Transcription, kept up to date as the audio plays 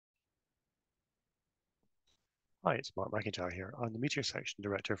Hi, it's Mark McIntyre here. I'm the Meteor Section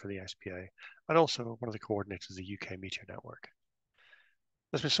Director for the SPA and also one of the coordinators of the UK Meteor Network.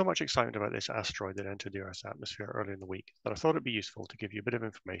 There's been so much excitement about this asteroid that entered the Earth's atmosphere earlier in the week that I thought it'd be useful to give you a bit of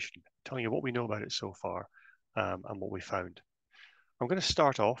information, telling you what we know about it so far and what we found. I'm going to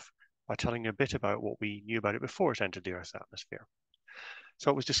start off by telling you a bit about what we knew about it before it entered the Earth's atmosphere. So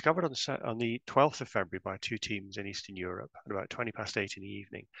it was discovered on the 12th of February by two teams in Eastern Europe at about 20 past 8 in the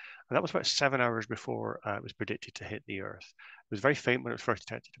evening. And that was about 7 hours before it was predicted to hit the Earth. It was very faint when it was first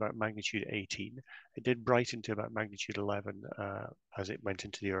detected, about magnitude 18. It did brighten to about magnitude 11 as it went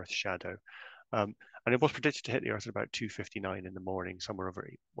into the Earth's shadow. And it was predicted to hit the Earth at about 2:59 in the morning, somewhere over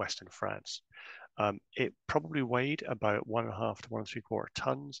western France. It probably weighed about 1.5 to 1.75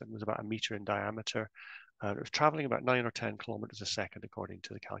 tons and was about a meter in diameter. It was traveling about 9 or 10 kilometers a second, according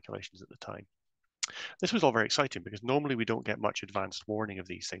to the calculations at the time. This was all very exciting because normally we don't get much advanced warning of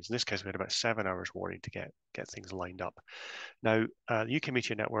these things. In this case, we had about 7 hours warning to get things lined up. Now, the UK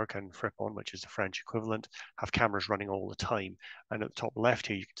Meteor Network and FRIPON, which is the French equivalent, have cameras running all the time. And at the top left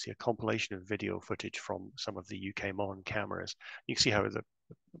here, you can see a compilation of video footage from some of the UK MON cameras. You can see how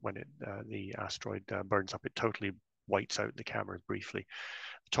when the asteroid burns up, it totally whites out the cameras briefly.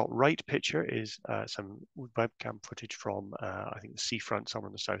 The top right picture is some webcam footage from, I think, the seafront somewhere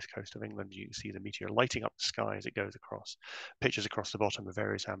on the south coast of England. You can see the meteor lighting up the sky as it goes across. Pictures across the bottom of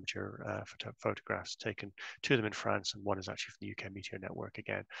various amateur photographs taken, two of them in France, and one is actually from the UK Meteor Network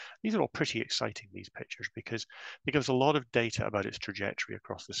again. These are all pretty exciting, these pictures, because they give us a lot of data about its trajectory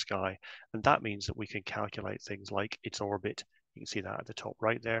across the sky, and that means that we can calculate things like its orbit. You can see that at the top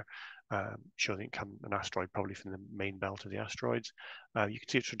right there, showing an asteroid probably from the main belt of the asteroids. You can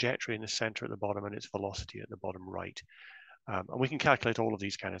see its trajectory in the center at the bottom and its velocity at the bottom right. And we can calculate all of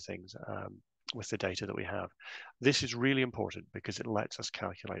these kind of things with the data that we have. This is really important because it lets us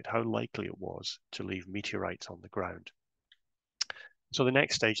calculate how likely it was to leave meteorites on the ground. So the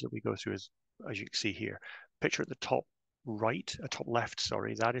next stage that we go through is, as you can see here, picture at the top right, top left,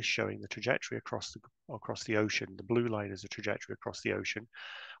 sorry, that is showing the trajectory across the ocean. The blue line is the trajectory across the ocean.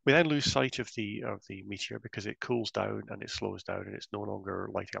 We then lose sight of the meteor because it cools down and it slows down and it's no longer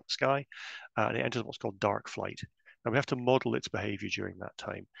lighting up the sky, and it enters what's called dark flight. And we have to model its behavior during that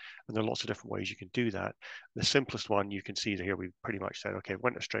time. And there are lots of different ways you can do that. The simplest one you can see here, we've pretty much said, okay, it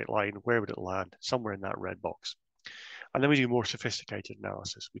went a straight line, where would it land? Somewhere in that red box. And then we do more sophisticated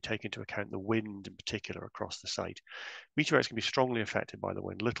analysis. We take into account the wind in particular across the site. Meteorites can be strongly affected by the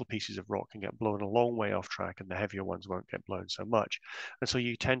wind. Little pieces of rock can get blown a long way off track and the heavier ones won't get blown so much. And so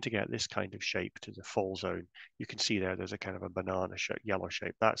you tend to get this kind of shape to the fall zone. You can see there's a kind of a banana shape, yellow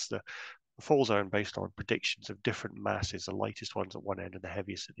shape. That's the fall zone based on predictions of different masses, the lightest ones at one end and the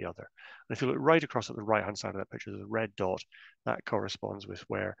heaviest at the other. And if you look right across at the right-hand side of that picture, there's a red dot. That corresponds with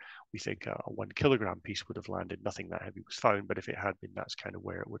where we think a 1 kilogram piece would have landed. Nothing that heavy was found, but if it had been, that's kind of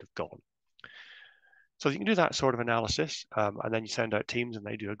where it would have gone. So you can do that sort of analysis, and then you send out teams and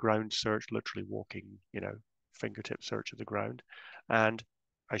they do a ground search, literally walking, fingertip search of the ground. And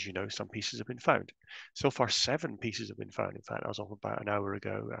as you know, some pieces have been found. So far, 7 pieces have been found. In fact, I was off about an hour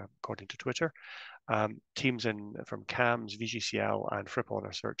ago, according to Twitter. Teams from CAMS, VGCL, and FRIPON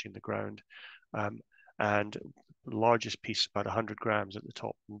are searching the ground. And the largest piece, about 100 grams at the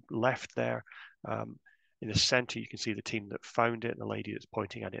top left there. In the center, you can see the team that found it, and the lady that's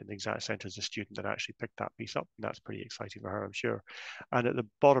pointing at it in the exact center is the student that actually picked that piece up. And that's pretty exciting for her, I'm sure. And at the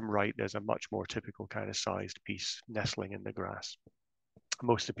bottom right, there's a much more typical kind of sized piece nestling in the grass.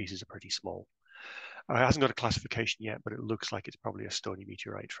 Most of the pieces are pretty small. It hasn't got a classification yet, but it looks like it's probably a stony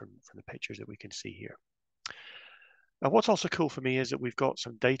meteorite from the pictures that we can see here. Now, what's also cool for me is that we've got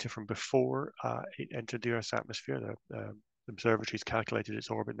some data from before it entered the Earth's atmosphere. The observatories calculated its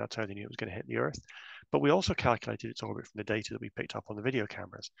orbit, and that's how they knew it was going to hit the Earth. But we also calculated its orbit from the data that we picked up on the video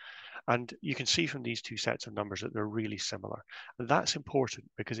cameras. And you can see from these two sets of numbers that they're really similar. And that's important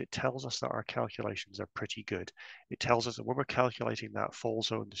because it tells us that our calculations are pretty good. It tells us that when we're calculating that fall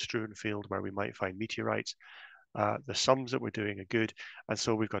zone, the strewn field where we might find meteorites, the sums that we're doing are good, and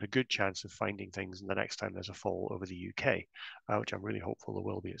so we've got a good chance of finding things in the next time there's a fall over the UK, which I'm really hopeful there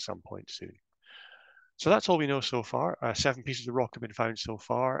will be at some point soon. So that's all we know so far. 7 pieces of rock have been found so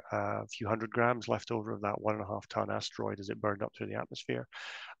far, a few hundred grams left over of that 1.5 ton asteroid as it burned up through the atmosphere.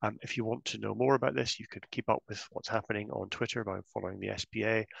 If you want to know more about this, you could keep up with what's happening on Twitter by following the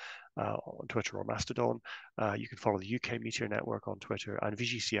SPA on Twitter or Mastodon. You can follow the UK Meteor Network on Twitter, and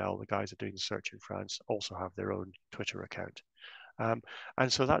VGCL, the guys that are doing the search in France, also have their own Twitter account. And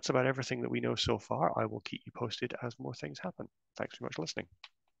so that's about everything that we know so far. I will keep you posted as more things happen. Thanks very much for listening.